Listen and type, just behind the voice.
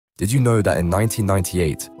Did you know that in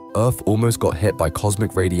 1998, Earth almost got hit by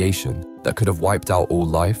cosmic radiation that could have wiped out all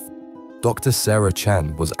life? Dr. Sarah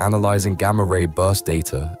Chen was analyzing gamma-ray burst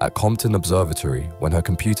data at Compton Observatory when her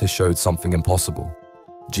computer showed something impossible.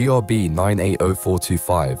 GRB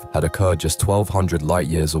 980425 had occurred just 1,200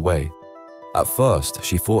 light-years away. At first,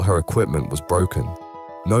 she thought her equipment was broken.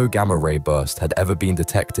 No gamma-ray burst had ever been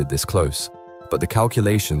detected this close, but the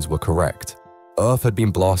calculations were correct. Earth had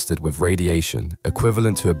been blasted with radiation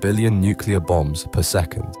equivalent to 1 billion nuclear bombs per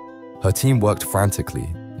second. Her team worked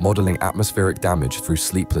frantically, modeling atmospheric damage through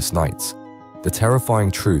sleepless nights. The terrifying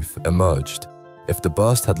truth emerged. If the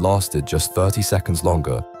burst had lasted just 30 seconds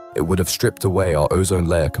longer, it would have stripped away our ozone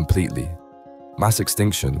layer completely. Mass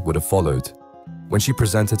extinction would have followed. When she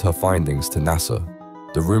presented her findings to NASA,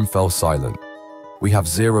 the room fell silent. We have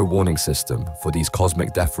zero warning system for these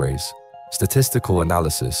cosmic death rays. Statistical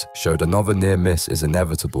analysis showed another near miss is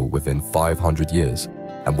inevitable within 500 years,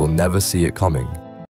 and we'll never see it coming.